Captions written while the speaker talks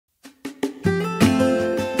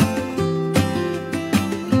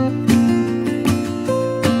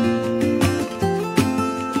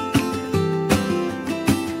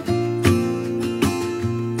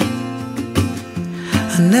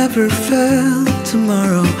never felt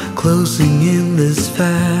tomorrow closing in this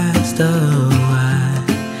fast. Oh, I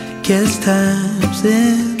guess time's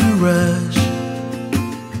in a rush.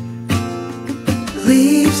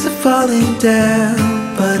 Leaves are falling down,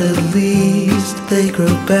 but at least they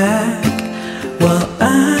grow back, while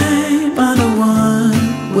I'm on a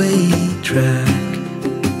one-way track.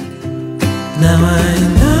 Now I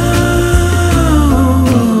know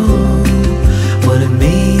what it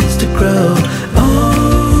means to grow old.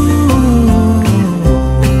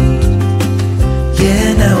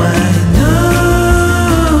 Yeah, now I know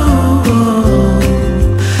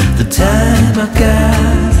the time I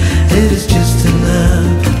got, it is just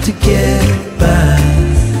enough to get by.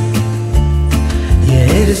 Yeah,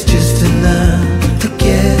 it is just enough to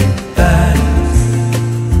get by.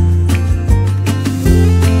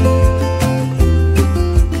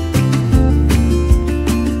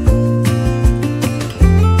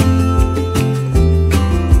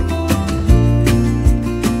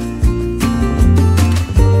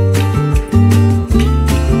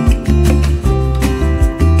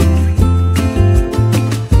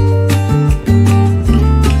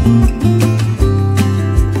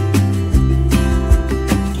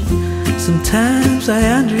 Sometimes I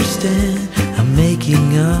understand I'm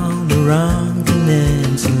making all the wrong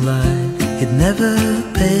demands in life. It never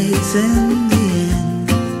pays in the end,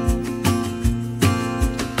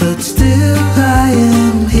 but still I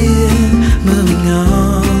am here, moving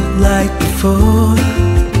on like before.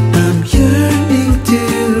 I'm yearning to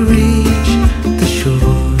reach the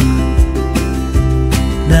shore.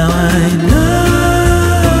 Now I know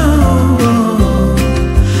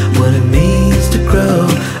what it means to grow.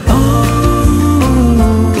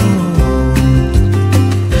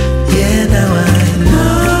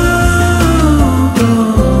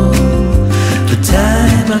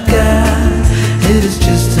 It is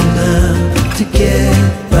just enough to get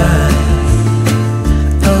by.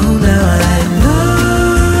 Oh, now I know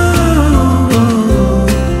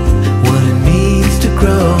what it means to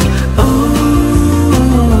grow old.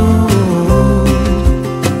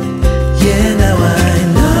 Yeah, now I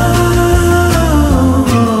know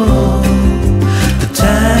the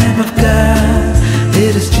time I've got,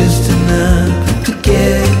 it is just enough to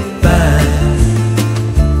get by.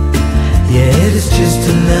 Yeah, it is just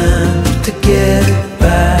enough to get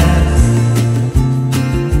by.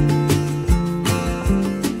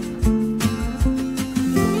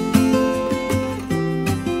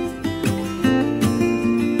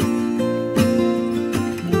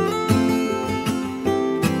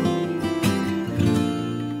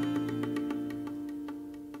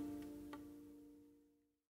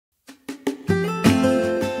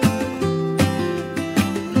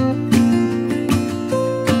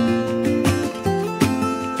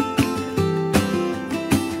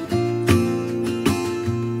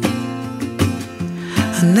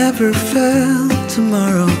 I never felt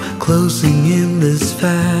tomorrow closing in this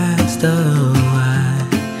fast. Oh, I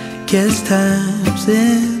guess time's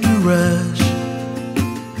in a rush.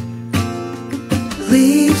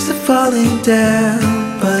 Leaves are falling down,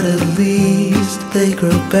 but at least they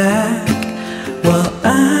grow back, while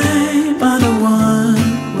I'm on a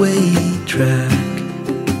one-way track.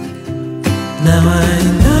 Now I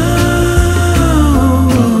know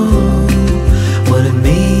what it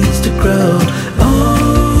means to grow old.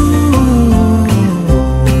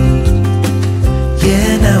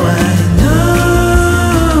 Yeah, now I know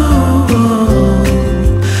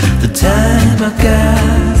the time I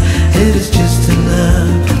got, it is just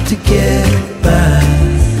enough to get by.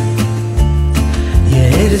 Yeah,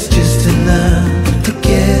 it is just enough to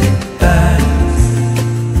get by.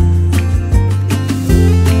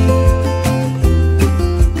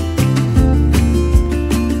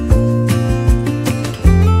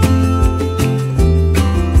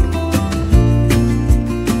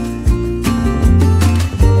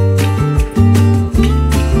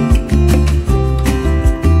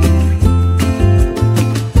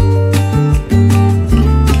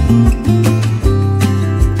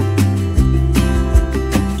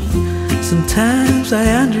 Sometimes I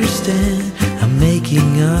understand I'm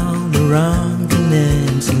making all the wrong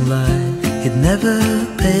demands in life. It never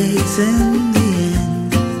pays in the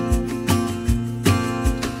end,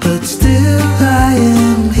 but still I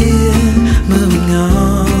am here, moving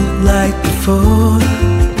on like before.